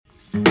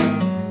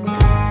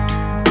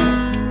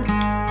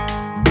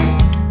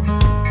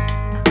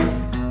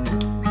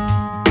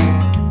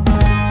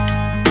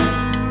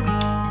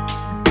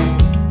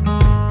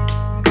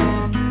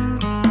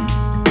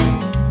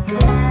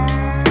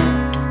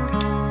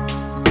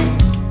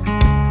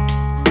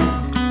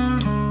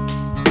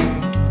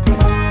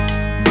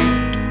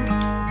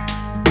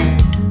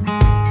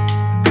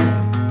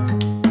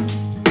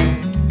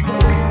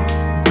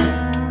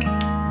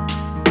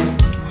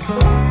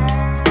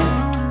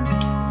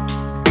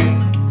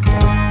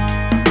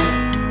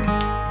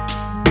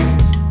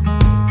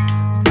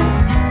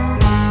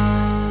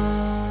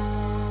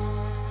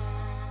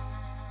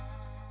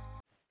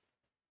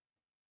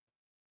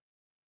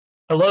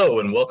Hello,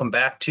 and welcome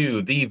back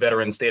to the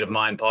Veteran State of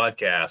Mind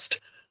podcast.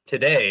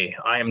 Today,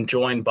 I am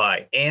joined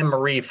by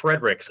AnnMarie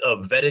Fredericks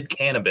of Vetted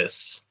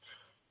Cannabis.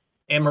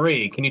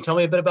 AnnMarie, can you tell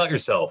me a bit about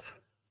yourself?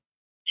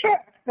 Sure.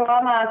 So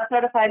I'm a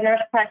certified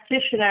nurse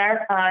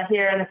practitioner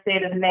here in the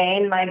state of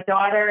Maine. My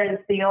daughter is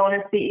the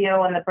owner,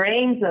 CEO, and the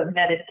brains of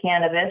Vetted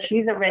Cannabis.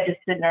 She's a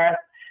registered nurse.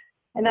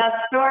 And that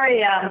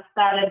story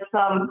started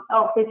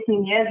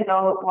 15 years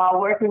ago while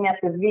working at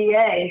the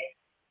VA.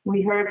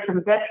 We heard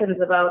from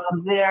veterans about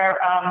their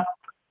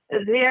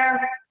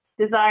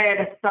desire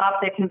to stop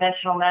their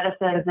conventional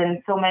medicines,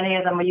 and so many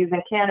of them were using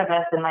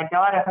cannabis. And my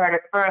daughter heard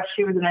it first.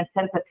 She was an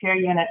intensive care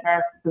unit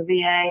nurse at the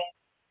VA.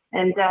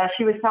 And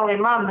she was telling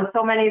Mom, there's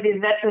so many of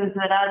these veterans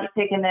that aren't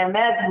taking their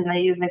meds and they're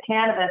using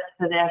cannabis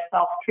for their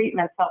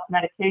self-treatment,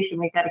 self-medication.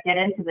 We got to get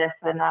into this.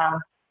 And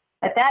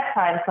at that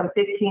time, some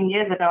 15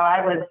 years ago,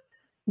 I was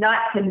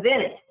not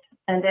convinced.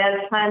 And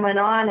as time went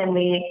on and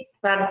we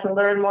started to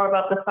learn more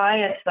about the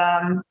science,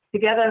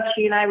 together,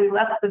 she and I, we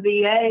left the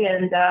VA,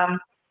 and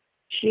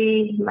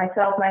she,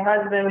 myself, my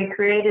husband, we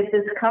created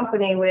this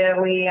company where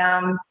we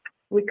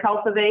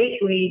cultivate,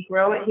 we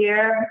grow it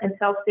here in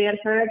South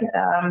Sanford.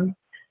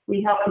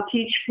 We help to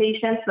teach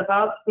patients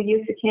about the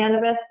use of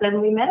cannabis,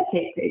 and we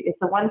medicate. It's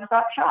a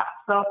one-stop shop.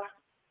 So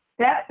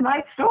that's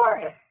my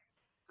story.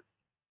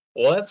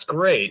 Well, that's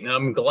great.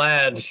 I'm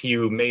glad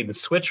you made the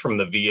switch from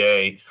the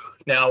VA.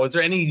 Now, is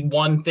there any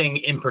one thing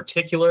in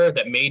particular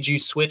that made you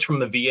switch from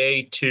the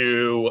VA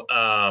to,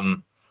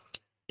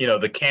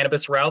 the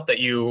cannabis route that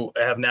you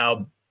have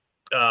now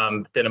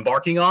been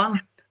embarking on?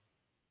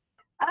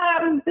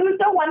 There was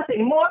no one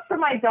thing. More for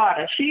my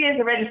daughter. She is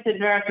a registered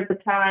nurse at the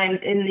time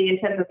in the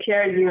intensive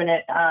care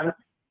unit.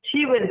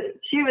 She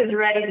was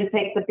ready to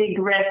take the big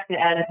risk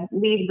and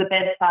leave the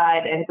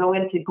bedside and go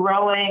into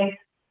growing.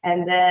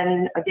 And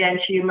then again,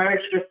 she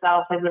immersed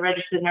herself as a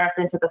registered nurse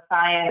into the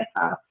science.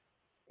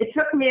 It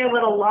took me a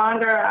little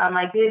longer.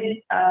 I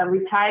did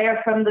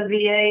retire from the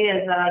VA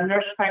as a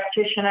nurse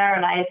practitioner,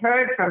 and I had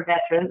heard from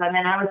veterans. I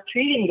mean, I was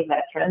treating the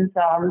veterans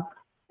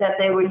that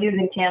they were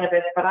using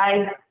cannabis, but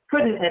I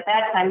couldn't at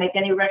that time make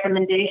any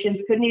recommendations,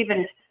 couldn't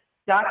even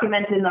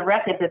document in the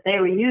record that they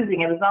were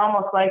using. It was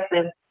almost like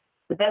the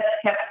best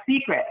kept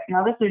secret.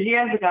 Now, this was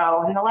years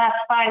ago. In the last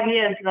 5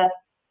 years, the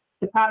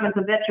Department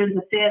of Veterans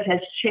Affairs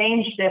has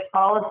changed their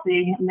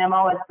policy. A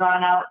memo has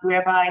gone out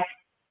whereby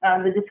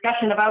the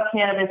discussion about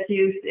cannabis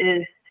use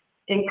is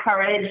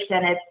encouraged,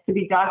 and it's to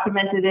be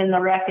documented in the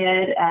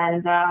record.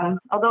 And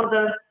although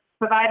the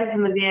providers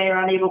in the VA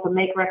are unable to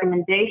make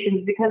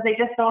recommendations because they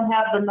just don't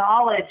have the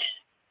knowledge,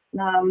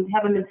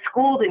 haven't been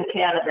schooled in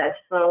cannabis.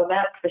 So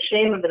that's the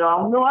shame of it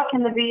all. Nor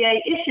can the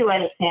VA issue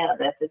any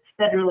cannabis. It's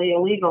federally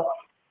illegal.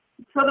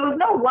 So there was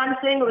no one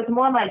thing. It was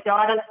more my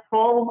daughter's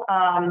pull.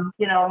 Mom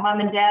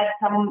and Dad,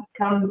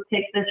 come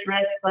take this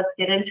risk. Let's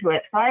get into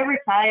it. So I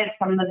retired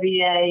from the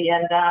VA,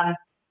 and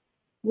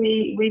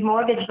we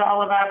mortgaged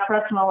all of our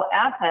personal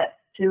assets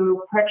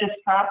to purchase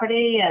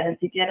property and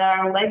to get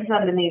our legs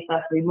underneath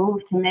us. We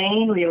moved to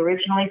Maine. We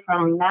originally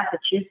from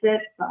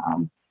Massachusetts.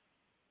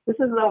 This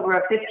is over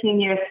a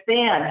 15-year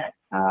span.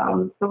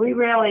 So we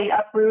really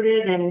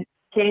uprooted and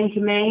came to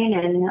Maine,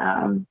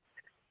 and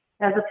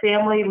as a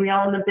family, we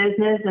own the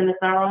business, and it's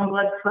our own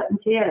blood, sweat, and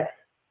tears.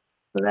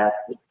 So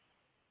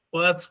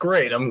that's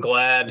great. I'm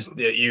glad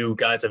that you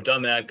guys have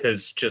done that,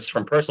 because just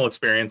from personal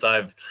experience,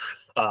 I've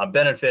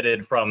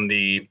benefited from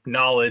the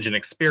knowledge and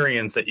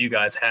experience that you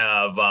guys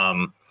have.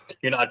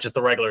 You're not just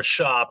a regular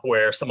shop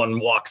where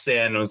someone walks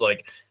in and was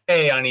like,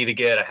 hey, I need to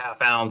get a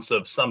half ounce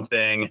of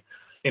something.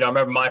 I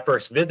remember my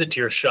first visit to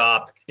your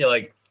shop. You're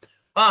like,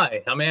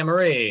 hi, I'm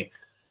AnnMarie.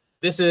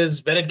 This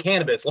is Vetted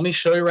Cannabis. Let me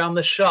show you around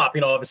this shop.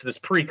 Obviously this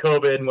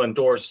pre-COVID when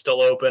doors are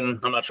still open.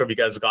 I'm not sure if you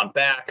guys have gone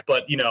back,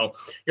 but you're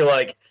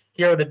like,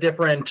 here are the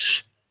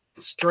different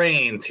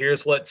strains.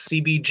 Here's what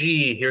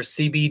CBG, here's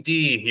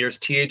CBD, here's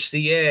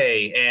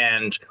THCA.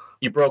 And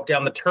you broke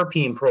down the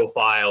terpene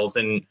profiles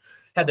and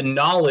had the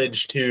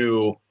knowledge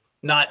to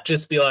not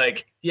just be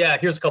like, yeah,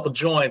 here's a couple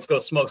joints, go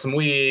smoke some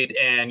weed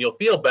and you'll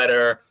feel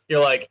better.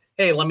 You're like,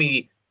 hey, let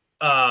me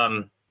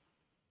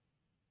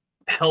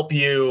help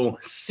you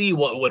see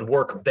what would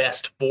work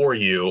best for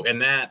you.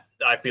 And that,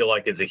 I feel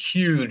like, is a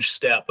huge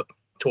step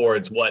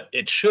towards what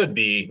it should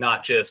be,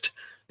 not just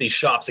these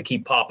shops that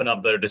keep popping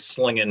up that are just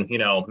slinging,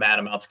 mad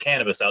amounts of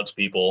cannabis out to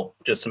people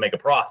just to make a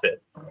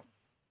profit.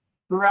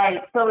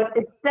 Right. So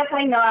it's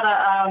definitely not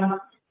a,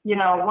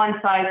 one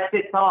size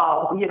fits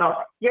all.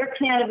 Your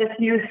cannabis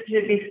use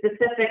should be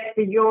specific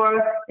to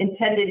your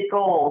intended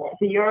goals,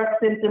 to your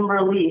symptom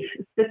relief,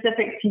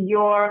 specific to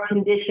your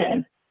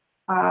condition.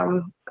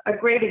 A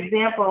great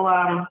example,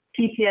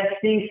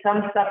 PTSD,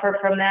 some suffer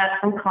from that,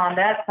 from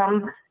combat.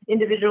 Some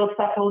individuals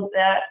suffer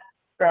that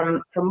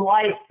from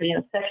life,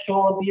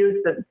 sexual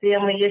abuse,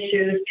 family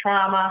issues,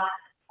 trauma.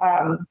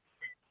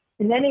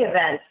 In any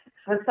event,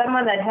 for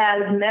someone that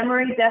has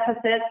memory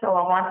deficits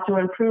or wants to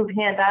improve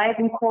hand-eye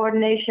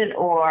coordination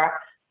or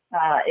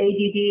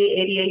ADD,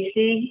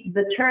 ADHD,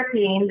 the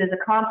terpene, there's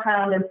a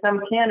compound in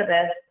some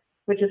cannabis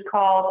which is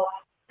called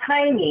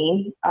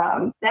timing,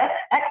 that's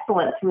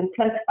excellent to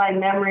intensify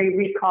memory,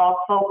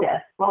 recall,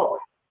 focus. Well,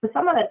 for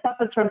someone that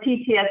suffers from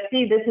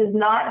PTSD, this is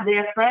not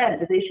their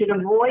friend. They should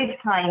avoid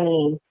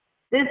timing.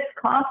 This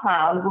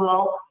compound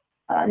will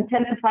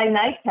intensify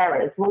night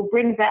terrors, will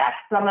bring back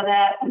some of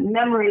that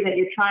memory that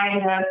you're trying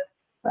to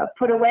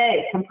put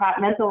away,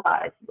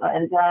 compartmentalize.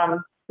 And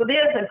so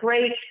there's a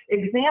great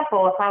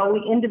example of how we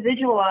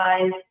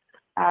individualize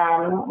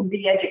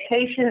the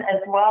education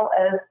as well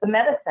as the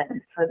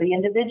medicine for the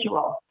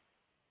individual.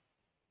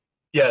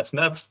 Yes, and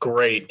that's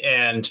great.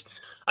 And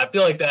I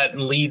feel like that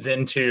leads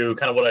into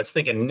kind of what I was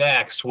thinking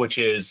next, which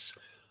is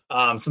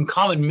some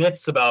common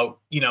myths about,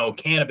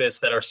 cannabis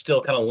that are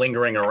still kind of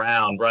lingering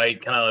around,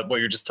 right? Kind of like what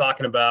you're just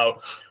talking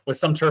about with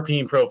some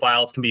terpene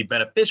profiles can be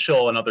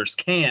beneficial and others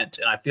can't.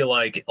 And I feel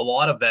like a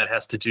lot of that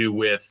has to do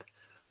with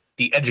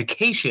the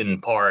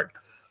education part.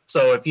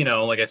 So if,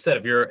 like I said,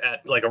 if you're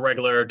at like a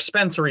regular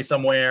dispensary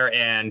somewhere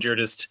and you're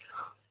just,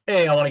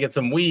 hey, I want to get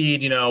some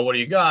weed, what do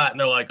you got? And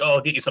they're like, oh,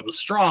 I'll get you something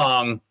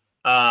strong.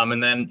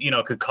 And then,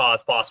 it could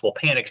cause possible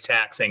panic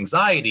attacks,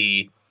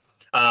 anxiety.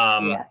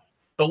 Yeah.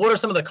 But what are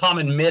some of the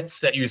common myths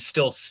that you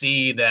still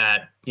see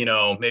that,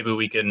 maybe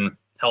we can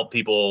help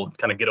people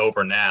kind of get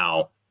over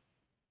now?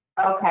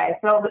 Okay,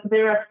 so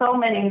there are so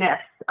many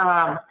myths.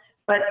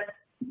 But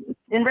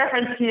in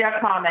reference to your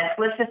comments,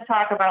 let's just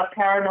talk about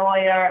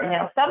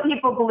paranoia. Some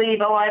people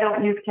believe, I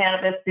don't use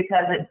cannabis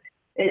because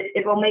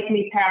it will make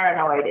me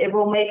paranoid. It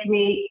will make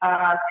me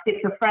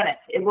schizophrenic.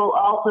 It will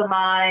alter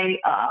my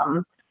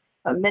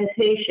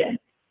mentation.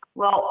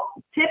 Well,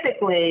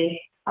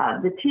 typically,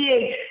 the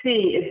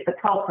THC is the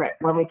culprit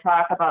when we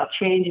talk about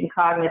change in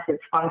cognitive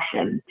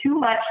function. Too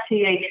much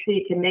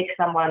THC can make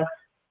someone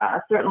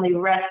certainly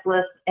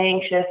restless,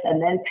 anxious,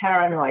 and then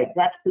paranoid.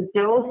 That's the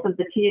dose of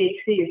the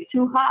THC is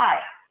too high.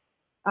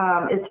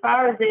 As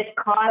far as it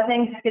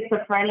causing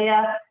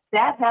schizophrenia,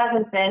 that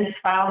hasn't been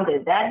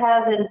founded. That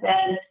hasn't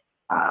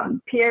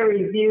been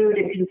peer-reviewed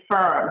and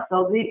confirmed.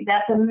 So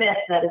that's a myth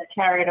that is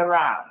carried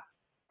around.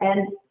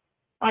 And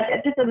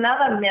just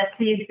another myth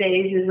these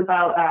days is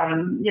about,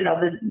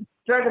 the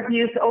drug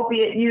abuse,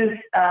 opiate use,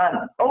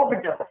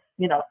 overdose.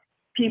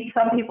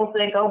 Some people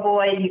think, oh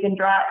boy, you can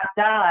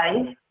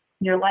die.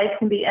 Your life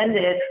can be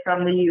ended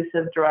from the use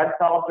of drugs,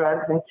 all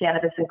drugs, and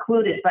cannabis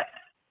included. But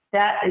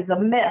that is a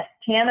myth.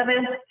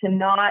 Cannabis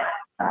cannot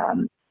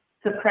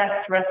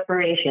suppress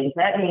respirations.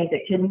 That means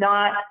it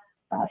cannot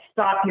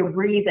stop your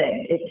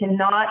breathing. It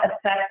cannot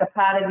affect the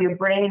part of your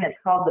brain that's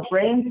called the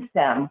brain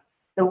stem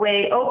the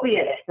way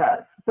opiates does.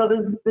 So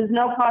there's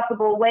no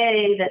possible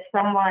way that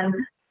someone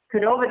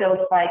could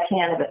overdose by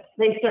cannabis.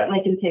 They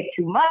certainly can take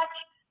too much.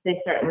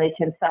 They certainly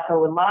can suffer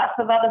with lots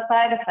of other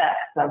side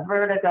effects,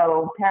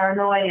 vertigo,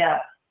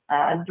 paranoia,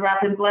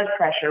 drop in blood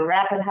pressure,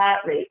 rapid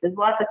heart rate. There's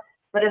lots of,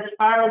 but as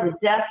far as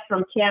death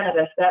from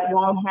cannabis, that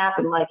won't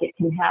happen like it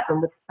can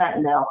happen with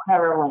fentanyl,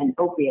 heroin,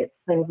 opiates,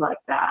 things like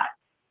that.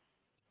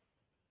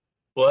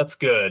 Well, that's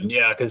good.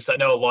 Yeah, because I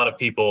know a lot of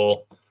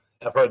people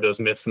have heard those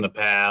myths in the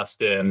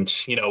past, and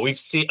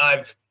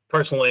I've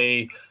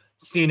personally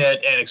seen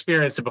it and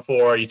experienced it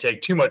before. You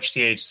take too much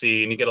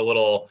THC and you get a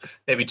little,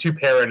 maybe too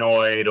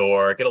paranoid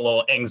or get a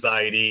little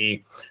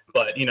anxiety.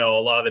 But, a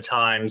lot of the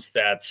times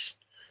that's,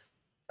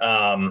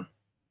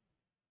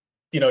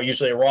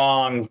 usually a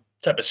wrong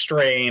type of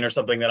strain or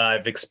something that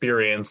I've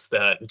experienced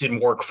that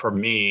didn't work for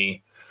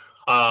me.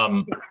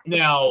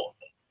 Now,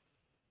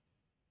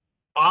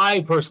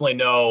 I personally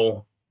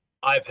know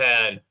I've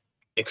had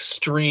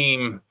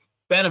extreme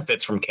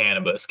benefits from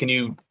cannabis. Can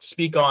you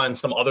speak on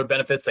some other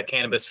benefits that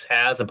cannabis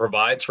has and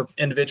provides for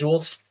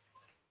individuals?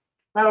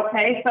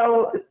 Okay,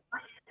 so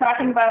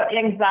talking about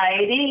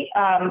anxiety,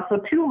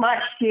 so too much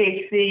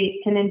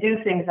THC can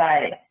induce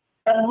anxiety,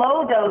 but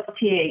low dose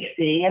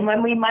THC, and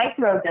when we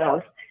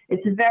microdose,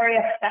 it's very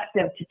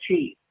effective to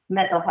treat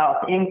mental health,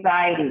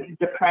 anxiety,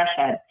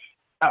 depression.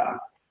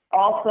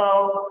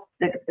 Also,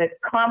 the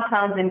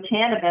compounds in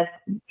cannabis,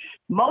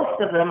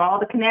 most of them, all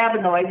the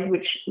cannabinoids,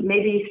 which may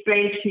be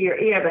strange to your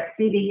ear, but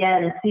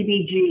CBN,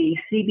 CBG,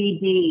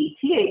 CBD,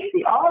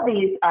 THC, all of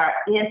these are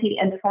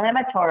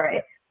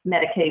anti-inflammatory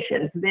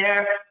medications.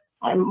 They're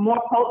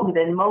more potent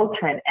than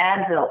Motrin,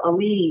 Advil,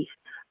 Aleve.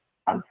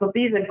 So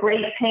these are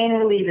great pain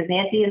relievers,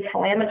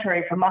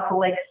 anti-inflammatory for muscle,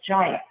 legs,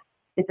 joints.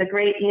 It's a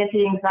great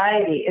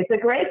anti-anxiety. It's a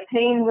great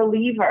pain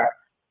reliever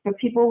for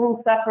people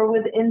who suffer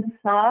with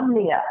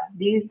insomnia.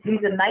 These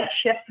are night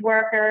shift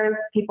workers,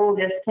 people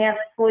who just can't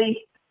sleep,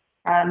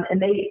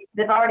 and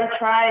they've already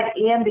tried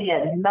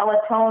Ambien,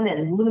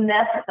 melatonin,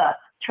 Lunesta,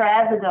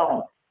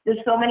 Trazodone. There's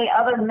so many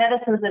other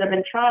medicines that have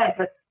been tried,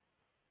 but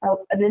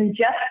an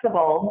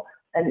ingestible,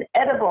 an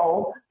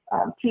edible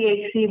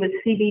THC with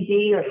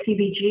CBD or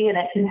CBG, and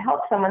it can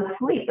help someone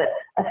sleep. But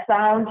a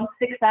sound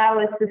 6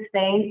 hours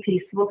sustained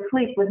peaceful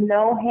sleep with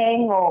no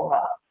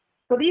hangover.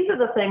 So these are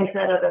the things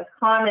that are the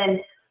common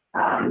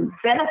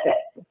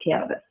benefits of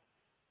cannabis.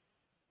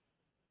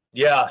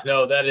 Yeah,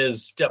 no, that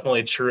is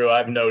definitely true.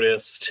 I've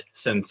noticed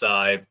since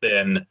I've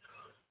been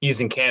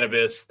using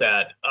cannabis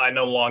that I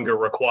no longer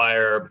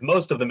require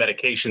most of the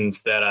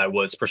medications that I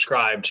was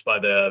prescribed by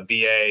the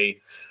VA,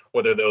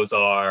 whether those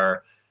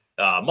are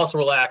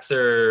muscle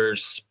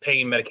relaxers,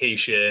 pain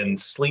medications,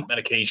 sleep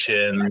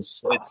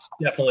medications. It's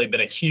definitely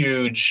been a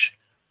huge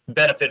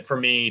benefit for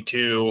me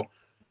to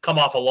come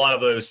off a lot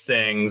of those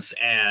things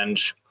and,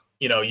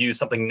 use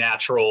something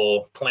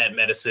natural, plant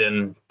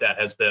medicine that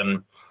has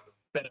been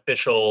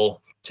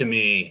beneficial to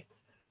me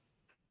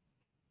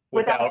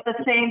without the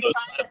same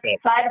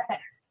side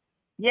effects.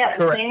 Yeah,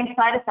 the Correct. same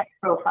side effect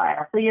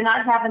profile. So you're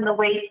not having the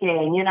weight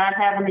gain, you're not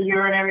having the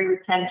urinary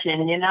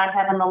retention, you're not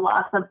having the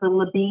loss of the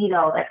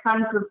libido that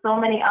comes with so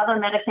many other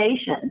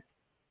medications.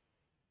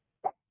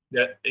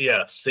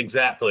 Yes,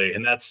 exactly.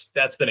 And that's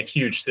been a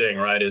huge thing,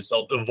 right? Is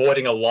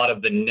avoiding a lot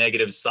of the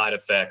negative side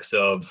effects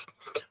of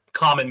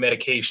common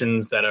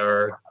medications that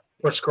are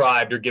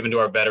prescribed or given to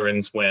our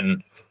veterans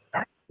when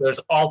there's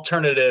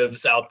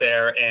alternatives out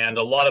there. And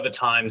a lot of the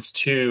times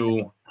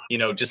too,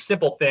 just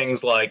simple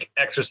things like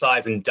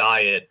exercise and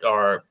diet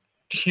are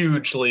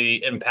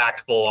hugely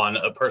impactful on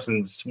a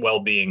person's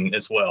well-being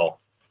as well.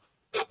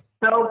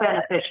 So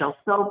beneficial.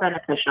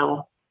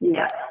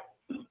 Yes.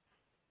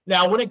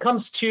 Now, when it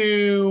comes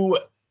to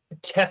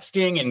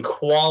testing and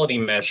quality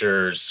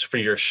measures for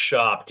your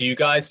shop, do you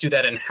guys do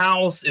that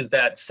in-house? Is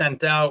that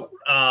sent out?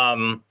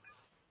 How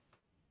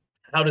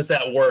does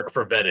that work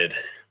for Vetted?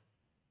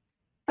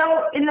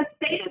 So in the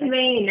state of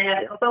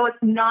Maine, although it's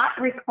not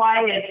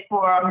required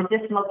for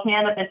medicinal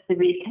cannabis to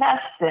be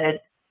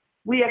tested,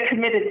 we are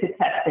committed to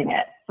testing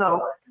it.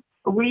 So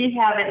we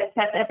have it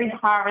test every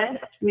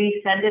harvest.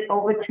 We send it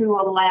over to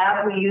a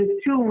lab. We use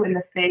two in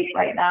the state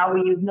right now.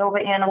 We use Nova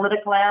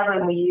Analytic Lab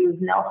and we use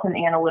Nelson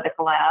Analytic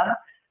Lab.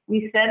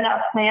 We send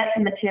our plant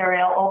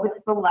material over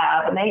to the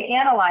lab and they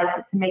analyze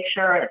it to make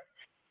sure it's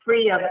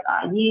free of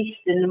yeast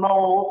and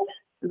mold.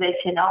 They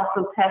can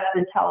also test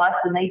and tell us,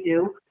 and they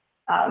do.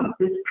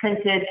 This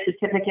printed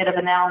certificate of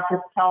analysis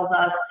tells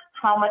us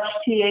how much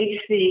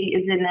THC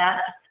is in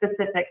that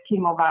specific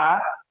chemovar,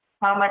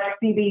 how much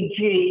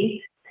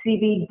CBG,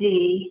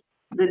 CBD,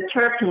 the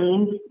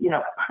terpenes,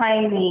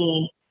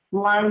 pinene,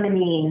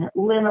 limonene,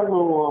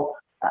 linalool,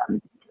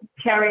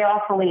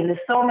 caryophyllene. There's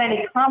so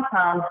many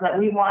compounds that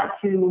we want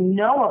to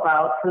know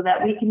about so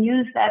that we can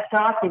use that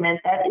document,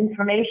 that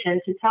information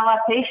to tell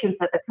our patients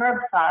at the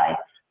curbside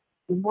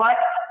what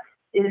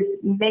is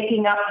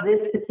making up this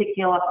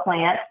particular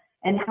plant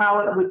and how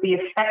it would be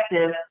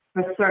effective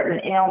for certain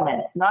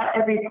ailments. Not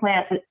every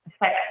plant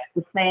affects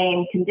the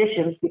same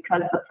conditions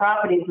because the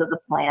properties of the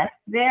plant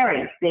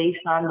vary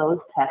based on those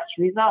test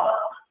results.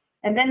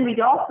 And then we'd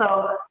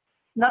also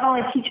not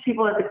only teach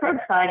people at the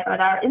curbside, but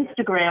our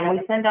Instagram,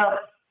 we send out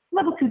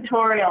little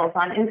tutorials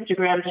on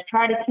Instagram to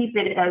try to keep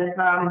it as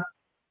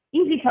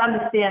easy to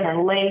understand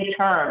in lay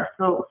terms.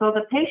 So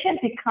the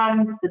patient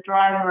becomes the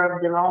driver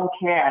of their own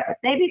care.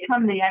 They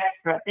become the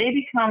expert. They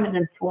become an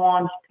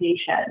informed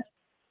patient.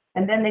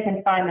 And then they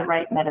can find the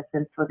right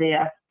medicine for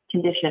their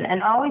condition.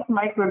 And always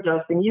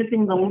microdosing,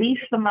 using the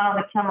least amount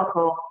of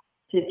chemical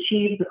to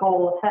achieve the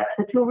goal effect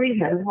for two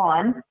reasons.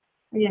 One,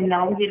 you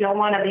don't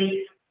want to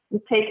be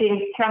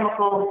taking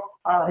chemicals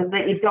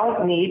that you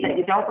don't need, that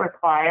you don't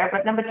require.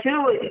 But number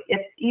two,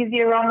 it's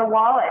easier on the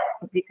wallet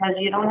because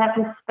you don't have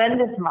to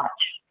spend as much.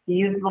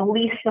 You use the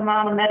least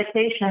amount of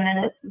medication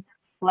and it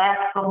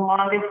lasts the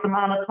longest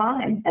amount of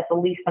time at the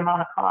least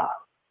amount of cost.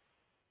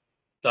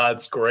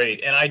 That's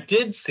great. And I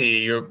did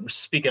see, you're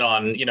speaking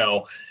on,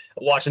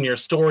 watching your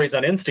stories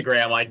on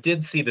Instagram. I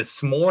did see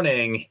this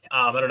morning,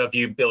 I don't know if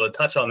you'd be able to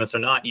touch on this or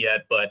not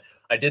yet, but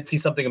I did see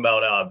something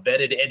about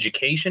vetted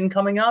education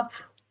coming up.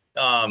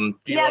 Do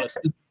you want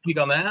to speak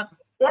on that?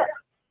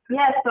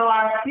 Yes. So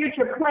our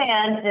future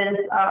plan is,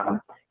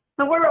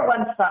 so we're a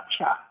one-stop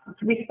shop.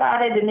 We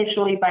started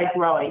initially by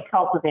growing,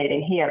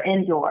 cultivating here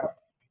indoors.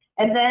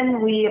 And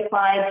then we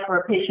applied for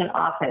a patient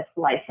office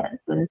license.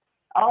 And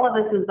all of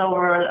this is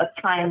over a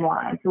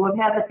timeline. So we've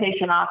had the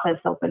patient office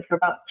open for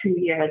about 2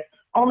 years,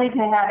 only to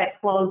have it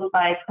closed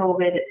by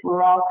COVID.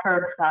 We're all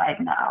curbside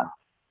now.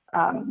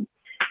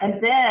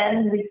 And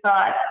then we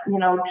thought,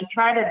 to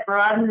try to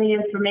broaden the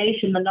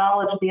information, the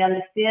knowledge, the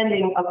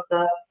understanding of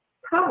the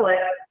public,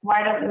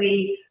 why don't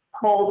we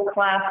hold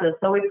classes?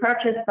 So we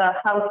purchased a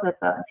house at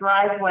the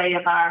driveway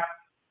of our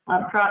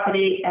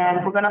property,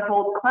 and we're going to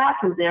hold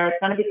classes there. It's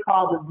going to be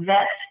called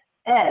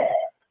Vetted.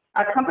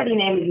 Our company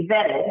name is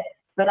Vetted,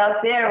 but out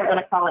there we're going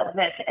to call it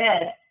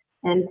Vetted.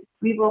 And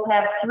we will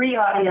have 3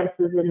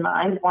 audiences in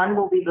mind. One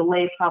will be the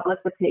lay public,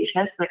 the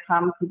patients that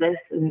come to this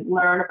and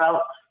learn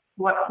about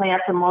what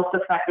plants are most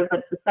effective.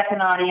 But the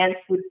second audience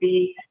would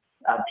be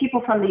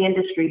people from the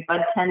industry,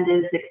 bud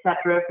tenders,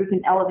 etc. If we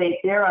can elevate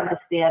their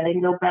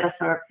understanding, they'll better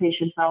serve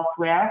patients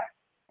elsewhere.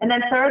 And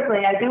then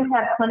thirdly, I do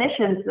have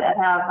clinicians that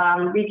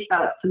have reached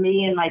out to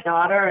me and my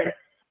daughter and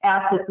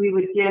asked if we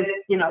would give,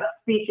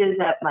 speeches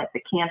at like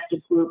the cancer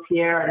group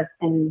here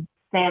in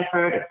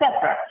Sanford,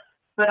 etc.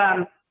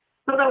 But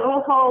so that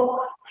we'll hold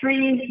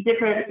 3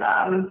 different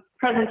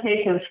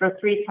presentations for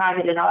 3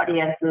 targeted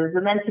audiences,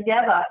 and then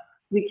together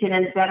we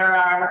can better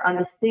our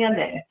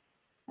understanding.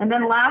 And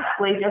then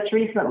lastly, just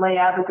recently,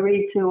 I've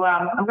agreed to,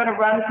 I'm going to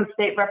run for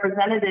state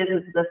representative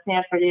of the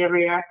Sanford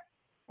area.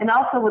 And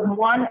also with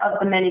one of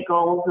the many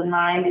goals in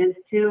mind is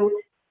to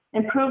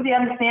improve the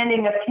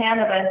understanding of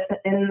cannabis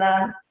in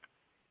the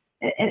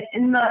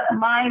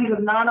minds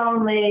of not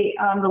only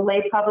the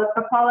lay public,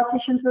 but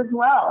politicians as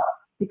well,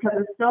 because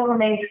it still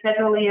remains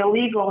federally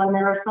illegal, and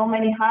there are so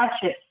many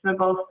hardships for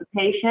both the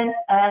patient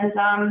and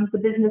the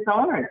business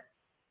owners.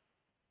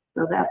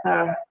 So that's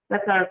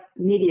our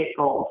immediate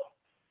goal.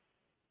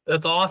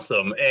 That's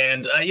awesome.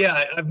 And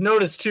yeah, I've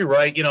noticed too,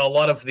 right? A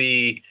lot of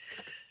the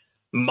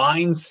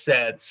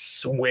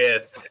mindsets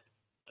with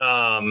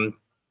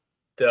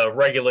the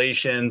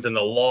regulations and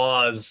the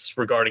laws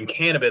regarding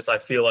cannabis, I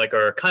feel like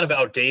are kind of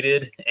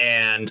outdated.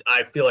 And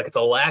I feel like it's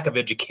a lack of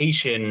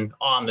education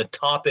on the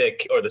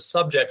topic or the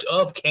subject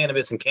of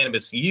cannabis and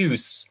cannabis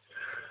use.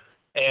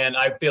 And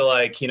I feel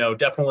like,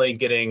 definitely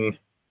getting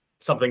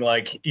something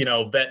like,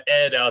 Vet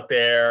Ed out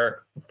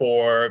there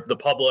for the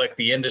public,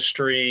 the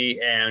industry,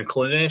 and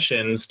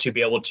clinicians to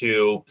be able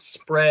to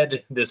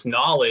spread this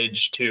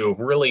knowledge to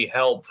really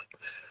help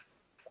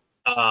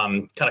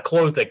kind of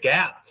close the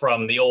gap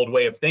from the old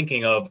way of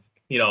thinking of,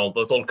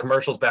 those old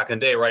commercials back in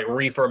the day, right?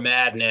 Reefer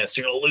madness,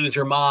 you're going to lose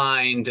your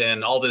mind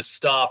and all this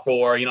stuff.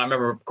 Or, I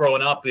remember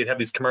growing up, they'd have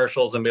these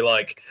commercials and be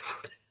like,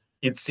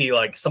 you'd see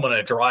like someone in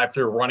a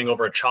drive-through running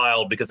over a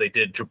child because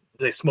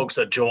they smoked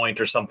a joint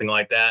or something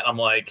like that. I'm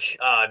like,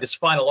 just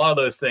find a lot of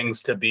those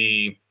things to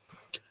be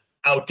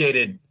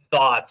outdated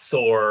thoughts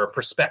or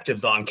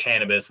perspectives on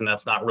cannabis, and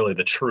that's not really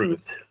the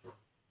truth.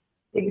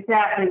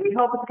 Exactly. We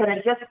hope it's going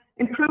to just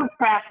improve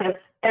practice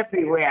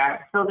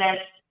everywhere so that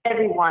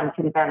everyone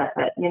can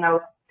benefit,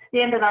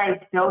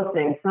 standardized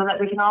dosing so that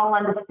we can all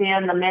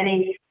understand the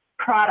many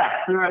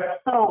products. There are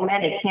so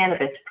many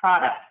cannabis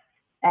products,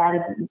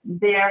 and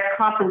their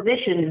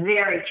composition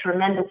vary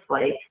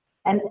tremendously.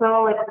 And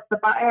so the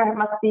buyer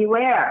must be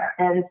aware,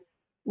 and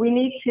we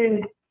need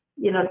to,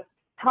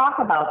 talk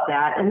about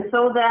that, and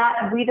so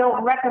that we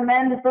don't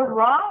recommend the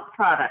wrong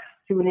products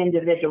to an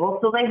individual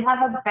so they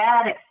have a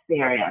bad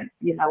experience,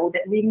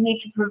 that we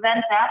need to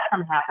prevent that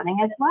from happening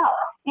as well.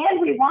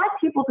 And we want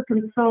people to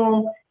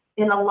consume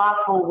in a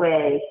lawful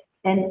way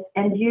and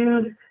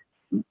use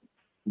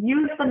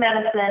the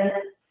medicine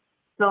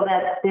so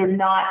that they're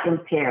not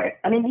impaired.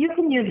 I mean, you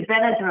can use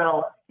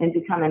Benadryl and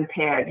become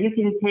impaired. You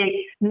can take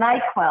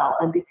NyQuil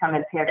and become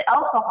impaired,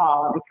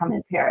 alcohol and become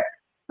impaired.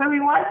 So we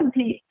want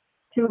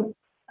to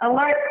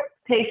alert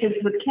patients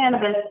with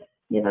cannabis,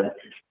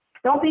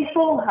 don't be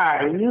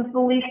foolhardy. Use the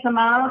least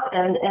amount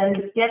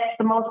and get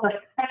the most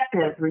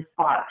effective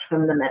response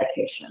from the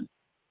medication.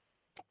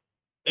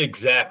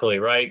 Exactly,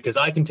 right? Because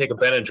I can take a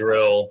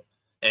Benadryl,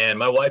 and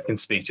my wife can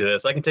speak to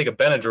this. I can take a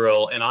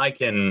Benadryl and I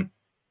can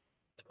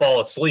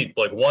fall asleep.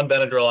 Like one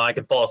Benadryl, I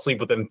could fall asleep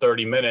within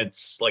 30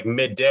 minutes, like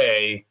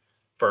midday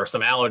for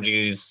some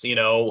allergies,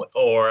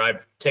 or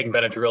I've taken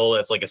Benadryl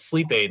as like a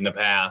sleep aid in the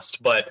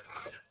past. But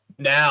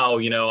now,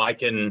 I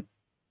can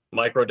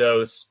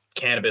microdose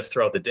cannabis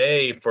throughout the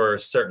day for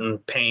certain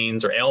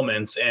pains or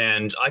ailments,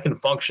 and I can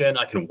function,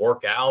 I can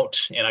work out,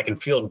 and I can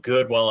feel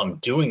good while I'm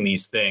doing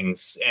these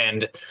things,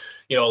 and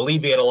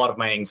alleviate a lot of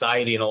my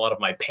anxiety and a lot of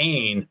my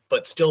pain,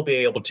 but still be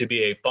able to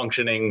be a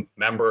functioning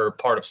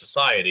part of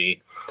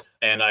society.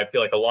 And I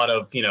feel like a lot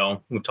of,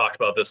 we've talked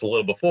about this a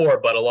little before,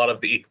 but a lot of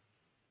the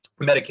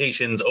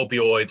medications,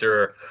 opioids,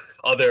 or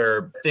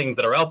other things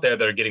that are out there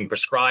that are getting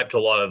prescribed to a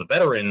lot of the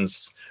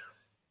veterans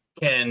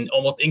can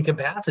almost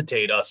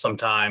incapacitate us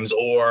sometimes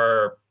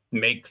or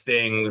make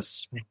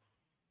things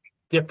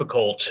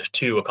difficult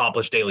to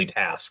accomplish daily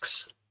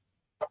tasks.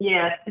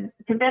 Yes,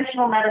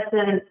 conventional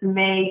medicine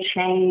may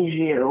change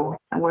you,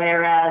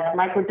 whereas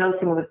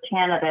microdosing with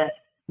cannabis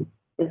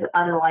is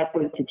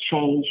unlikely to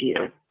change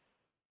you.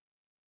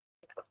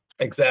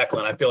 Exactly.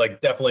 And I feel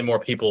like definitely more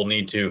people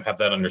need to have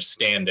that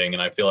understanding.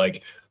 And I feel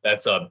like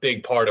that's a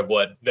big part of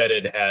what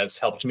Vetted has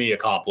helped me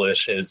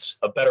accomplish, is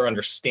a better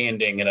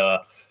understanding and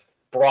a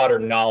broader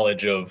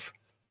knowledge of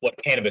what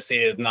cannabis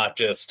is, not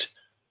just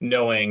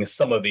knowing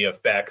some of the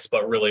effects,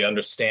 but really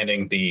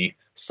understanding the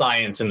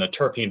science and the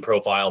terpene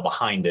profile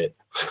behind it.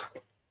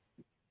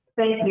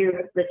 Thank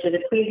you, Richard.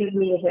 It pleases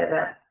me to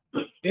hear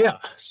that. Yeah,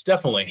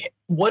 definitely.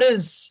 What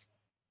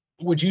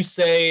would you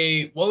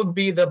say, what would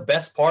be the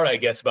best part, I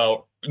guess,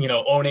 about,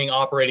 owning,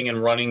 operating,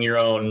 and running your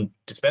own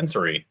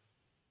dispensary?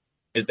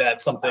 Is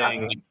that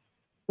something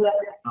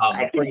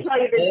I can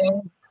tell you this,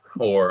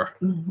 or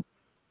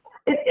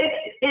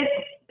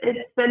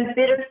it's been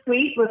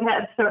bittersweet. We've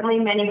had certainly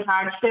many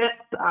hardships.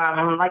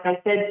 Like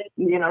I said,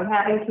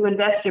 having to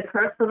invest your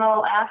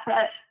personal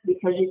assets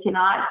because you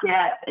cannot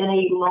get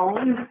any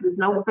loans. There's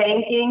no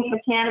banking for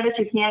cannabis.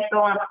 You can't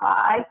go and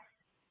apply.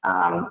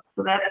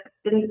 So that's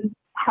been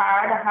a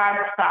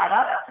hard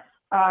startup.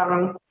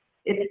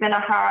 It's been the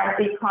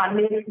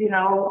economy's,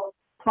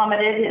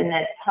 plummeted, and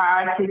it's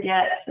hard to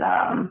get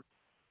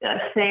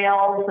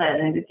sales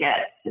and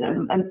get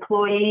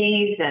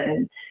employees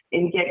and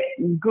get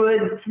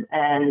goods,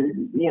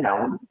 and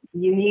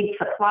you need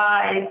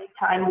supplies,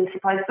 timely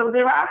supplies. So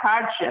there are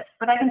hardships,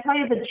 but I can tell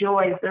you the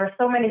joys. There are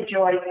so many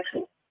joys.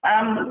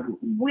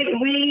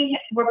 We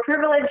were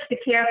privileged to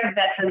care for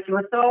veterans.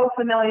 We're so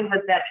familiar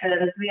with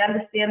veterans. We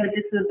understand the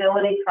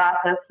disability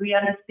process. We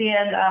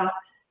understand,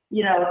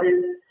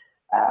 there's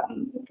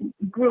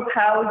group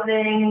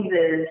housing,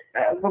 there's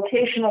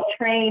vocational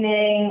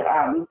training.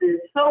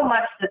 There's so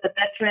much that the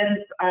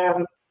veterans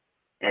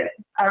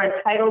are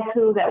entitled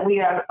to that we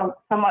are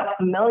somewhat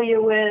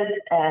familiar with.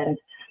 And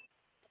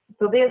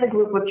so there's a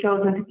group we've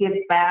chosen to give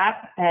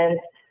back. And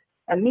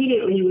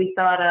immediately we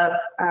thought of,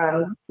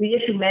 we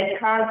issue med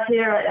cards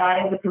here.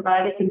 I, as a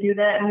provider, can do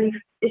that. And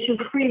we issue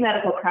free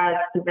medical cards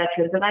to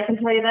veterans. And I can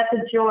tell you that's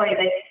a joy.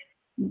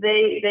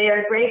 They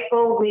are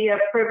grateful. We are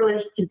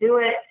privileged to do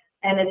it.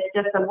 And it's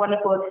just a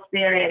wonderful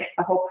experience,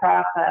 the whole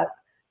process.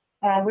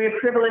 We're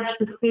privileged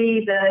to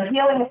see the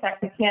healing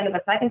effects of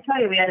cannabis. I can tell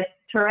you, we had a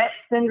Tourette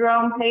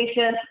syndrome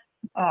patient.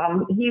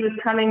 He was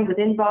coming with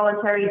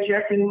involuntary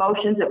jerking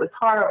motions. It was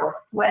horrible,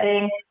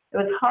 sweating. It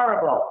was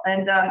horrible.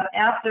 And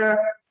after,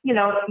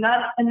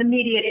 not an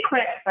immediate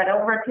quick, but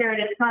over a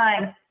period of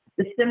time,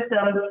 the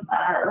symptoms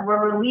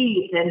were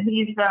relieved. And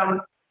he's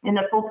in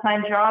a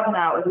full-time job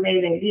now. It was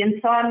amazing. The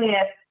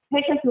insomnia,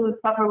 patients who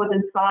suffer with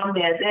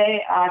insomnia,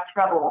 they are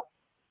trouble.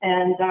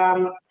 And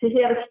to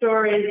hear the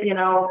stories,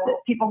 that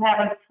people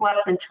haven't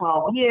slept in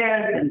 12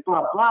 years and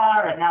blah,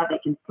 blah, and now they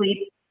can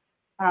sleep.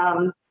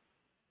 I've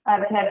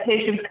had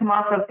patients come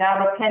off of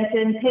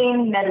gabapentin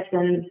pain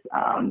medicines.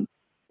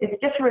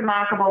 It's just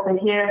remarkable to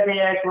hear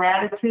their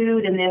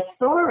gratitude and their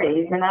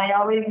stories. And I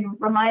always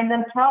remind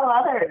them, tell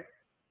others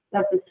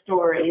of the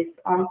stories.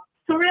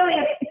 So really,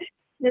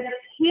 it's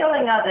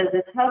healing others,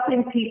 it's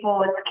helping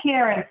people, it's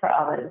caring for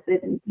others.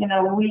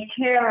 We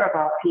care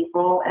about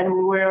people,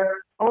 and we're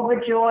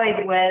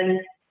overjoyed when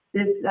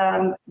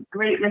there's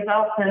great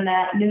results and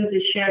that news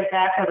is shared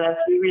back with us.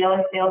 We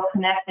really feel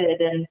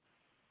connected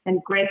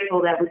and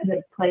grateful that we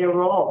could play a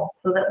role.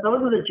 So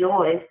those are the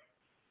joys.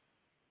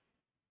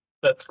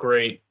 That's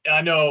great.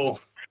 I know,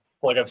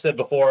 like I've said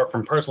before,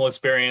 from personal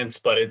experience,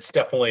 but it's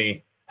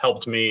definitely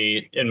helped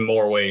me in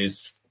more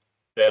ways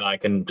than I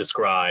can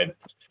describe.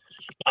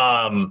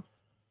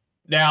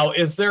 Now,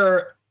 is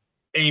there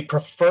a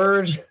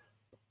preferred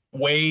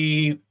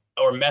way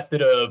or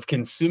method of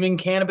consuming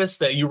cannabis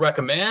that you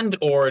recommend,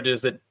 or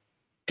does it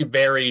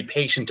vary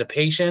patient to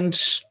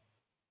patient?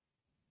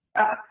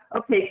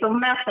 Okay, so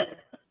method.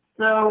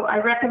 So I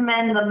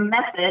recommend the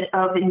method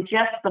of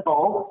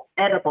ingestible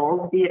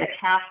edibles, be it a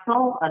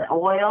capsule, an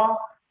oil,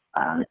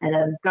 and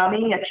a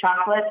gummy, a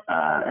chocolate,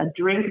 a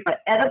drink,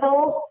 but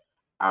edibles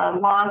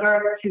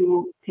longer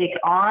to take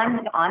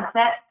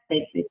onset.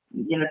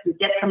 To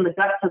get from the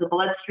gut to the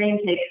bloodstream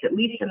takes at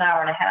least an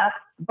hour and a half,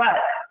 but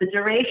the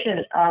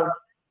duration of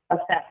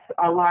effects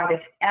are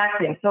longest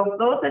acting. So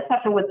those that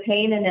suffer with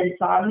pain and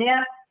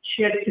insomnia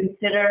should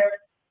consider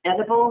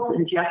edibles,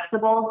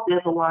 ingestibles. They're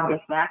the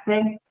longest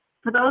acting.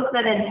 For those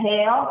that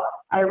inhale,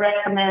 I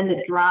recommend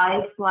a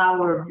dry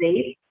flower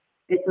vape.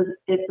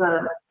 It's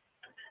a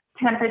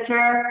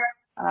temperature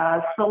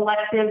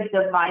selective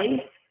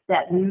device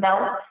that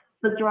melts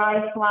the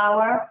dry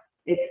flower.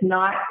 It's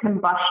not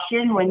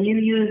combustion. When you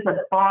use a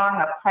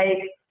bong, a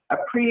pipe, a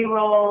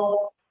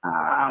pre-roll,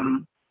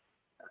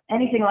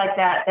 anything like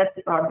that,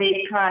 or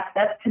vape cut,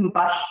 that's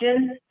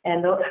combustion.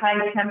 And those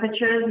high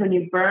temperatures, when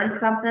you burn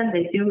something,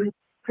 they do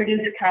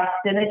produce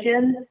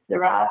carcinogens.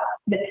 There are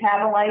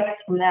metabolites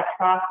from that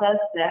process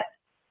that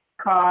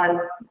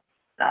cause,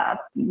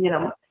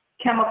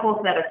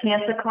 chemicals that are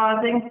cancer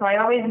causing. So I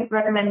always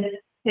recommend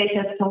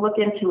patients to look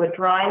into a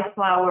dry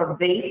flower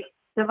vape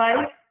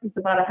device. It's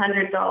about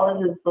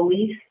 $100 is the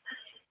least,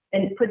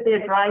 and put their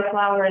dry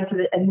flower into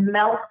it and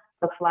melt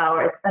the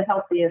flower. It's the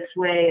healthiest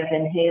way of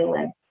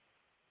inhaling.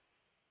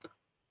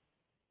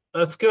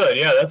 That's good.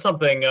 Yeah, that's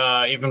something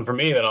even for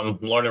me that I'm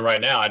learning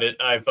right now.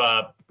 I've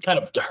kind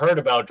of heard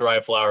about dry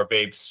flower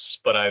vapes,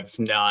 but I've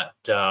not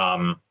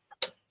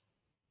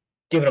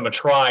given them a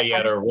try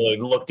yet or really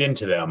looked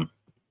into them.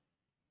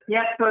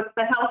 Yeah, so it's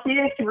the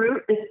healthiest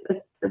route.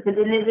 If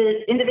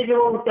the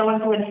individual is going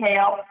to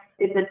inhale,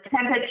 it's a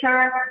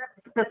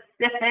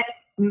temperature-specific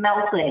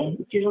melting.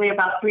 It's usually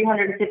about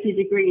 350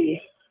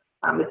 degrees.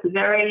 It's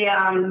very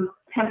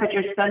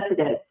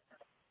temperature-sensitive.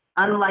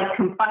 Unlike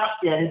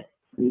combustion,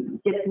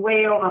 it's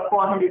way over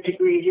 400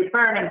 degrees. You're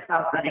burning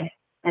something,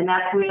 and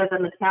that's where the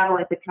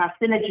metabolites, the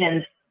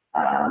carcinogens,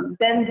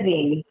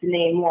 benzene, to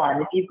name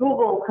one. If you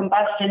Google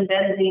combustion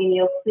benzene,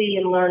 you'll see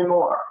and learn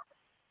more.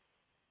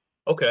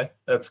 Okay,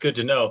 that's good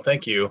to know.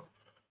 Thank you.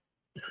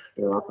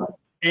 You're welcome.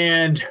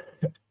 And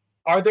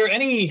are there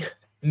any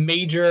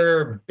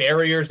major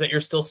barriers that you're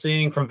still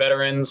seeing from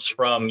veterans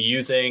from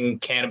using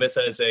cannabis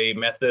as a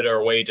method or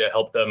a way to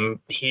help them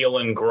heal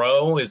and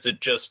grow? Is it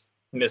just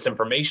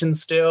misinformation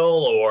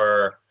still,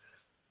 or?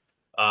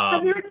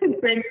 So there are two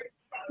things.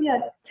 Yeah,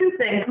 two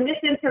things: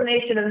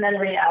 misinformation and then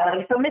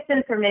reality. So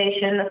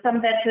misinformation.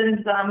 Some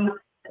veterans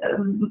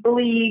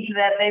believe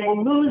that they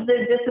will lose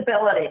their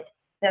disability,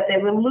 that they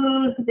will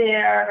lose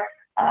their,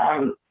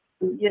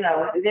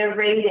 their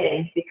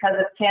rating because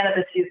of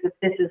cannabis use if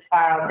this is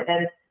found.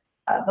 And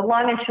the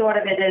long and short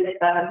of it is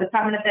the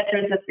Department of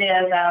Veterans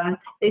Affairs,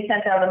 they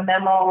sent out a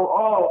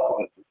memo,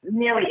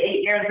 nearly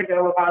 8 years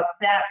ago about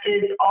that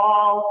is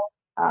all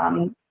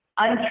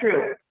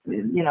untrue.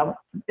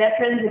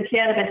 Veterans and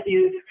cannabis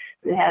use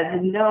has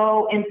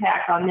no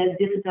impact on their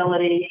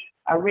disability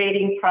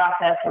rating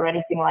process or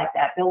anything like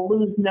that. They'll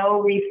lose no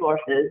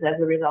resources as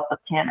a result of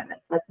cannabis.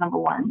 That's number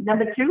one.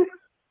 Number two,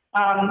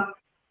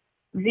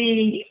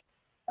 the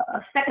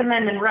Second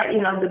Amendment right,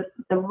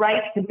 the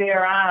right to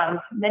bear arms.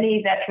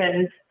 Many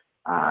veterans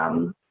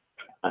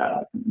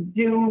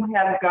do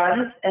have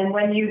guns, and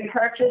when you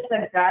purchase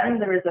a gun,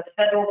 there is a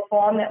federal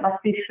form that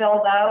must be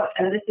filled out,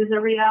 and this is a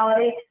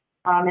reality.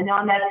 And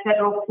on that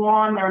federal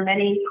form, there are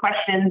many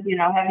questions,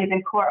 have you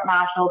been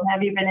court-martialed?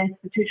 Have you been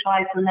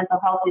institutionalized for mental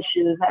health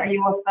issues? Are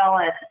you a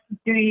felon?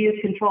 Do you use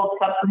controlled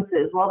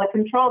substances? Well, the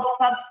controlled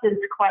substance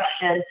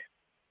question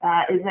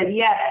is a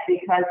yes,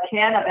 because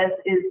cannabis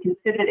is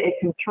considered a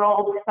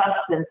controlled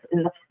substance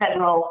in the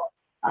federal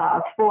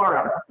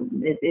forum.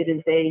 It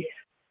is a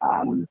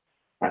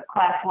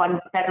class 1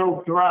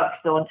 federal drug.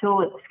 So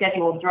until it's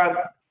scheduled drug,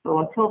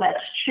 until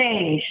that's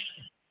changed,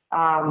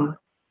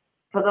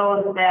 for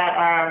those that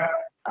are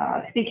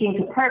seeking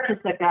to purchase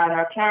a gun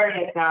or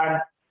carry a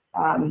gun,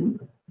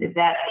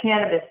 that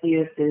cannabis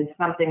use is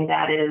something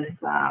that is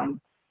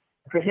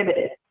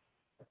prohibited.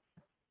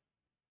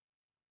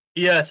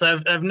 Yes,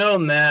 I've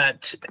known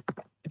that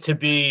to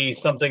be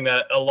something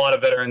that a lot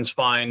of veterans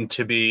find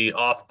to be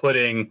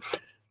off-putting.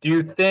 Do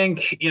you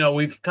think,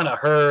 we've kind of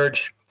heard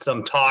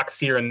some talks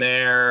here and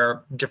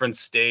there, different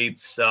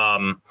states.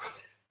 And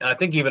I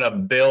think even a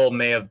bill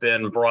may have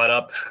been brought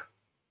up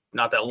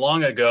not that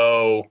long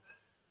ago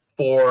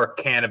for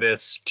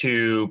cannabis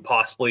to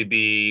possibly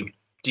be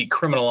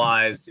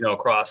decriminalized,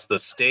 across the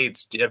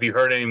states. Have you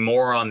heard any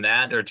more on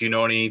that, or do you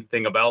know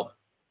anything about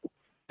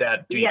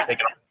that? Do you take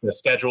it off the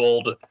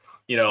scheduled,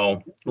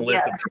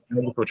 list of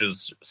drugs, which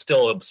is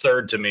still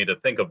absurd to me to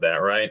think of that,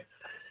 right?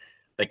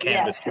 The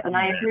cannabis. Yes, and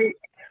I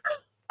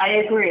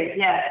agree.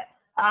 Yes.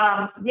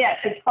 Yes,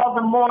 it's called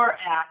the MORE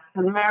Act,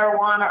 the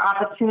Marijuana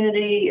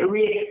Opportunity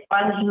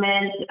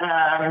Re-Expungement,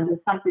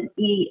 something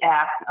E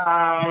Act.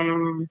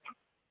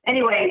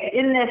 Anyway,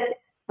 in this,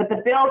 but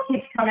the bill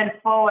keeps coming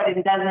forward and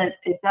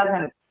it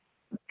doesn't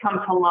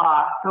come to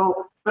law.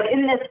 So, but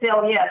in this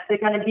bill, yes, they're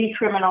going to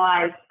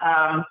decriminalize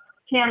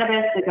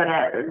cannabis. They're going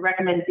to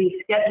recommend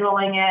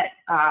descheduling it.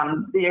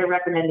 They're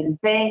recommending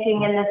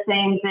banking in the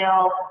same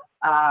bill.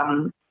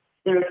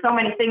 There are so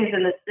many things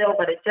in this bill,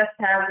 but it just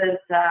hasn't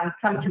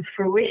come to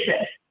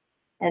fruition,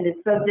 and it's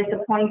so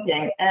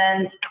disappointing.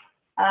 And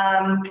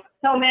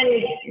so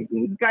many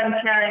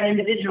gun-carrying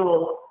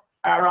individuals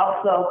are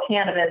also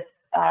cannabis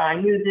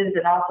users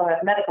and also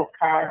have medical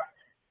cards.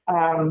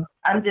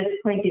 I'm just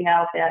pointing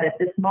out that at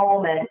this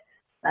moment,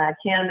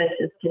 cannabis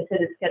is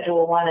considered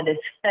Schedule 1 and is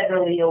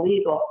federally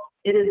illegal.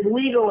 It is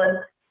legal in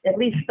at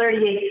least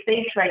 38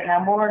 states right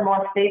now. More and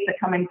more states are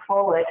coming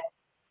forward.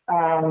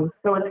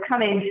 So it's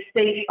coming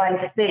state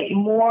by state.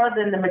 More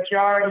than the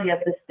majority of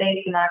the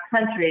states in our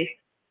country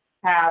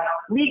have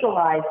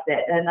legalized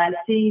it. And I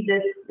see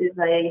this is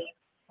a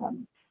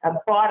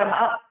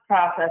bottom-up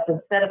process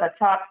instead of a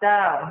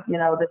top-down.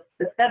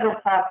 The federal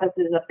process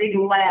is a big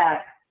lag,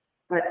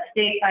 but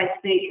state by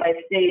state by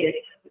state,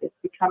 it's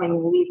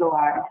becoming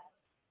legalized.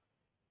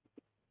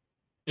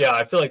 Yeah,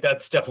 I feel like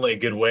that's definitely a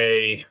good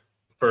way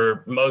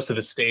for most of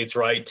the states,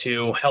 right,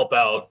 to help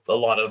out a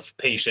lot of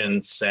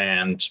patients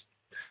and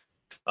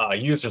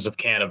users of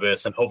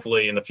cannabis, and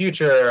hopefully in the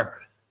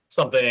future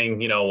something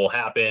will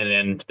happen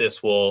and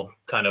this will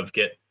kind of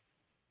get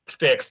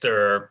fixed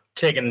or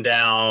taken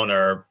down,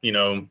 or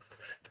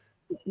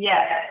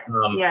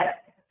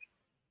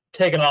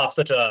taken off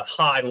such a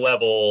high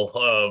level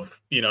of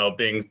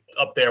being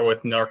up there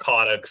with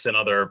narcotics and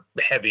other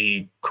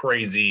heavy,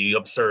 crazy,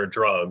 absurd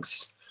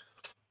drugs.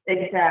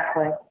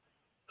 Exactly.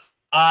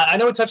 I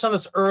know we touched on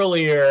this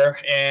earlier,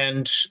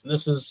 and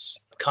this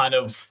is kind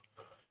of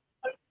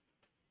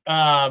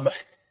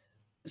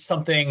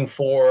something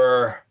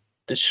for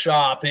the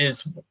shop.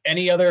 Is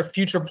any other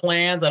future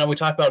plans? I know we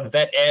talked about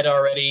Vet Ed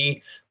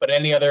already, but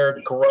any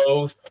other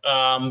growth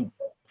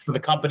for the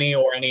company,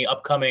 or any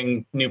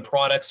upcoming new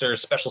products or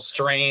special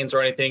strains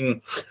or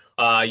anything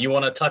you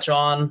want to touch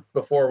on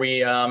before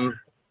we I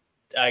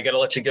got to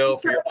let you go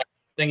for your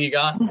thing you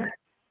got?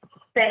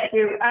 Thank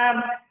you.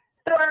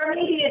 So our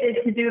immediate is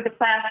to do the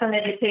classroom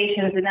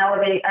educations and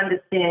elevate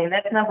understanding.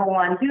 That's number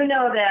one. Do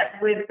know that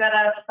we've got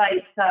our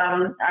sites,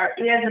 our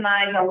ears and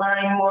eyes are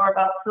learning more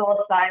about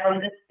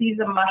psilocybin. These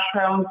are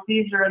mushrooms.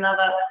 These are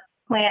another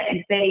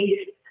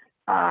plant-based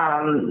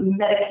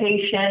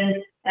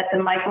medication at the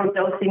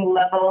microdosing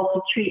level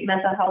to treat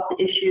mental health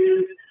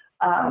issues,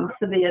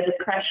 severe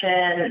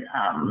depression.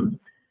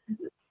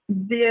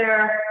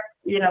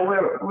 We've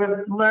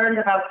learned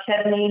about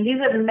ketamine. These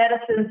are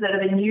medicines that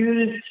have been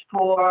used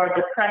for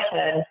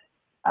depression.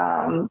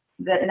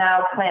 that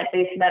now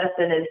plant-based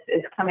medicine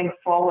is coming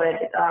forward.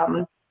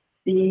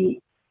 The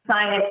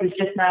science is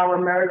just now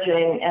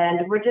emerging,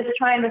 and we're just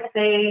trying to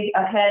stay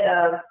ahead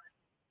of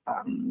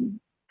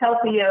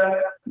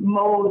healthier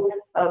modes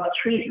of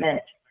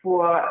treatment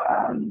for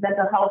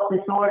mental health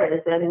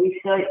disorders. And we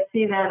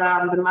see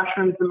that the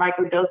mushrooms, the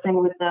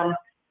microdosing with them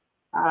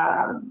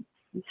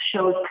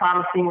shows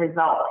promising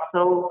results.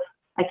 So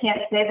I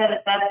can't say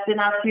that that's in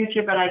our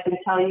future, but I can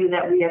tell you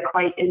that we are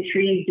quite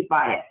intrigued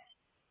by it.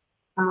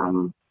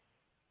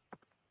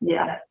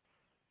 Yeah.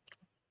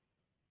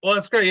 Well,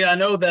 that's great. Yeah, I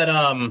know that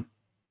I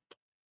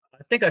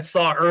think I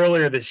saw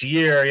earlier this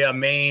year,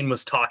 Maine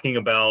was talking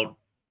about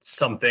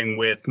something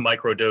with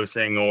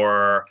microdosing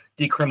or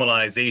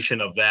decriminalization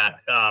of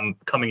that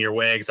coming your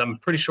way. Because I'm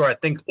pretty sure, I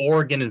think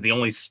Oregon is the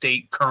only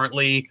state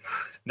currently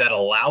that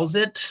allows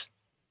it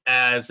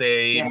as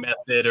a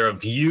method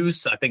of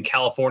use. I think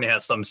California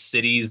has some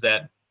cities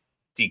that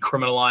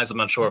decriminalize. I'm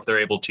not sure if they're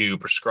able to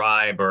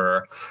prescribe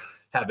or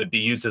have it be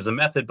used as a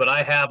method, but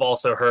I have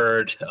also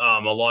heard a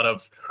lot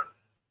of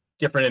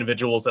different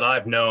individuals that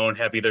I've known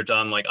have either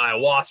done like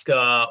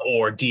ayahuasca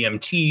or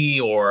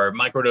DMT or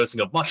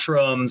microdosing of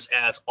mushrooms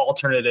as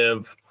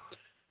alternative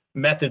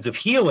methods of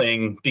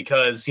healing,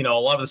 because, a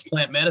lot of this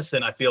plant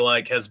medicine, I feel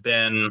like, has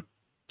been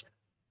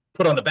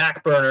put on the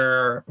back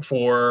burner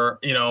for,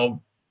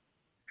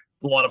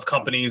 a lot of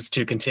companies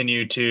to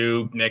continue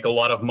to make a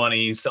lot of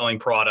money selling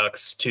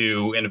products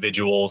to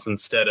individuals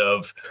instead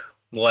of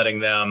letting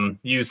them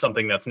use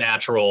something that's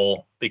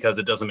natural because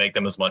it doesn't make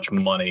them as much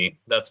money.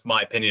 That's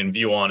my opinion and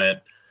view on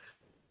it.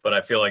 But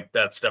I feel like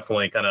that's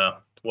definitely kind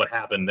of what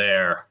happened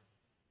there.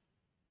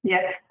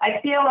 Yeah, I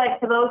feel like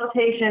for those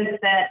patients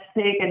that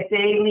take a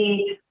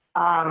daily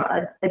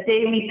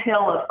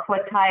pill of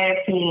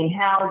quetiapine,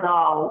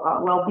 Haldol,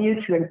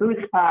 Wellbutrin,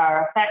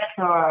 Buspar,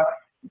 Effexor,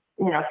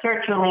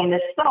 sertraline,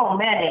 there's so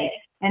many.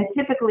 And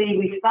typically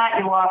we start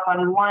you off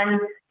on one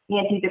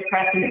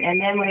antidepressant,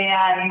 and then we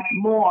add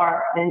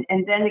more, and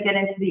then we get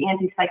into the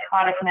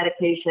antipsychotic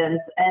medications.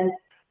 And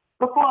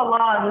before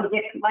long,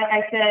 like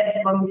I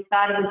said when we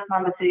started this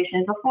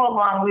conversation, before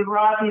long we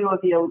rob you of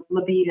your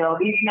libido.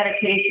 These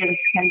medications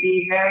can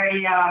be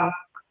very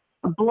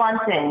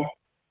blunting.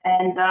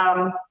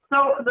 And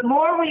so the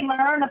more we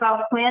learn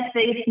about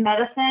plant-based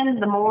medicine,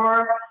 the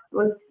more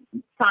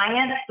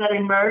science that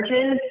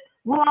emerges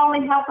will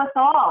only help us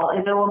all.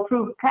 It will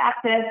improve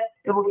practice,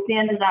 it will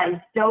standardize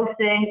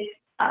dosing,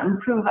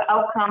 improve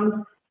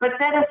outcomes, but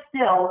better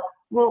still,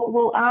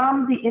 will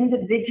arm the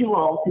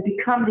individual to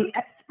become the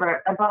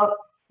expert about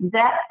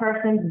that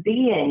person's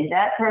being,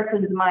 that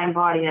person's mind,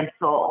 body, and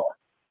soul.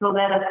 So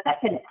that a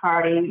second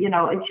party,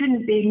 it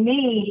shouldn't be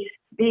me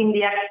being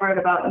the expert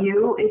about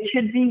you. It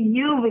should be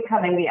you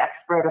becoming the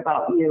expert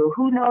about you.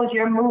 Who knows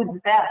your moods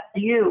best?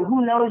 You.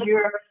 Who knows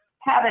your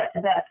habits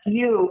best?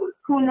 You.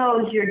 Who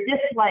knows your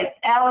dislikes,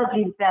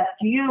 allergies best?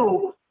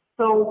 You.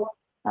 So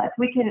if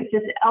we can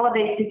just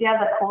elevate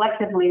together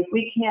collectively, if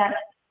we can't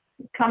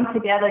come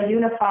together,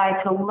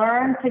 unify to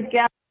learn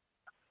together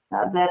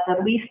that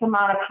the least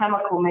amount of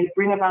chemical may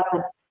bring about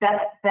the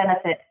best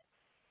benefit,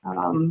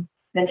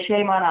 then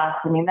shame on us.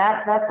 I mean,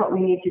 that's what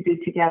we need to do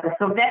together.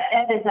 So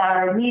Vetted is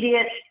our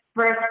immediate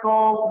first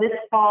goal this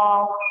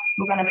fall.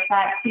 We're going to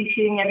start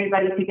teaching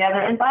everybody together.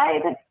 And by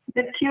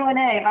the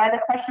Q&A, by the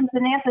questions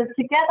and answers,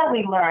 together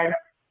we learn.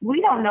 We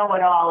don't know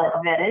it all at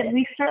Vetted.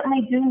 We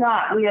certainly do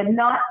not. We are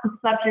not the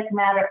subject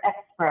matter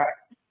expert.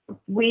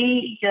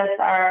 We just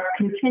are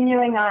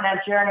continuing on our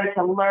journey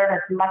to learn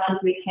as much as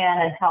we can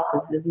and help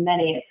as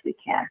many as we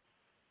can.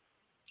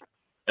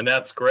 And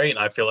that's great.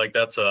 I feel like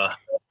that's a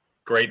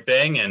great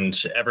thing. And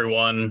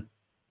everyone,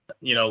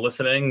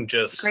 listening,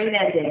 just great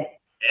ending.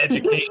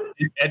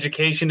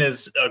 Education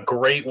is a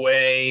great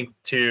way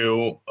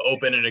to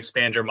open and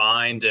expand your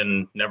mind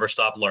and never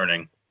stop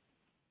learning.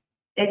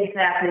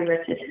 Exactly,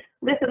 Richard.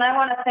 Listen, I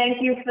want to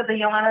thank you for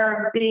the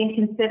honor of being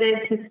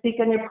considered to speak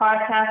on your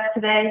podcast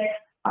today.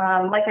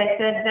 Like I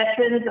said,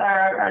 veterans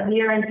are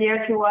near and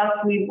dear to us.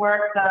 We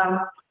work,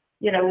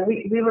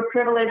 we were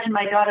privileged,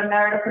 my daughter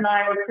Meredith and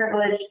I were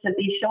privileged to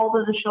be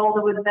shoulder to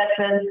shoulder with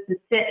veterans, to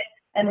sit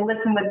and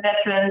listen with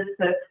veterans,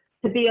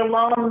 to be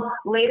alone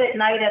late at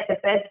night at the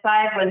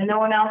bedside when no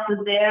one else is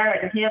there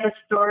and hear the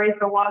stories,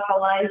 the walk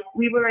of life.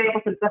 We were able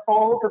to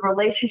behold the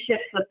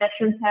relationships that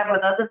veterans have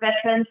with other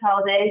veterans,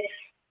 how the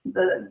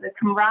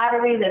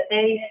camaraderie that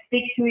they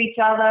speak to each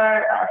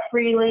other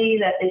freely,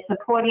 that they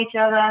support each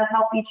other,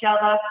 help each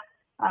other.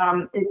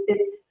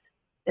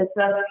 It's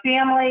a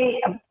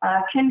family,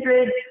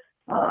 kindred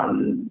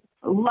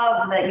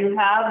love that you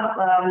have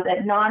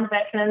that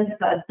non-veterans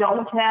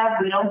don't have.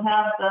 We don't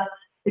have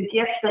the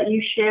gifts that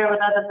you share with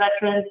other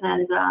veterans.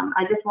 And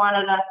I just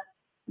wanted to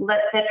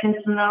let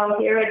veterans know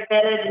here at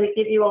Vetted, we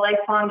give you a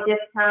lifelong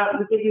discount.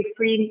 We give you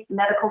free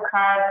medical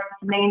cards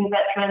to Maine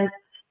veterans,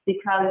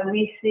 because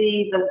we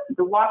see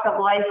the walk of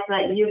life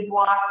that you've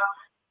walked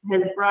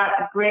has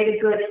brought greater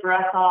good for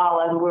us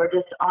all, and we're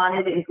just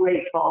honored and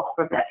grateful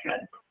for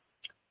veterans.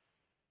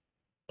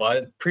 Well, I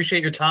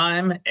appreciate your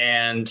time,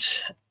 and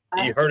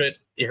you heard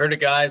it,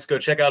 guys. Go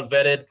check out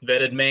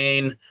Vetted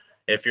Maine.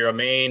 If you're a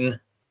Maine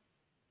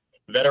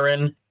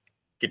veteran,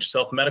 get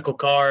yourself a medical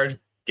card,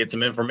 get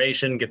some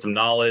information, get some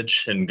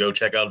knowledge, and go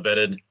check out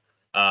Vetted.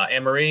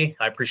 AnnMarie,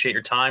 I appreciate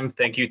your time.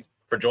 Thank you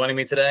for joining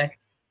me today.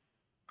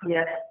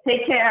 Yes.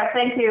 Take care.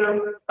 Thank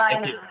you. Bye.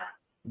 Thank you.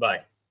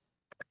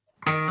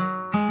 Bye.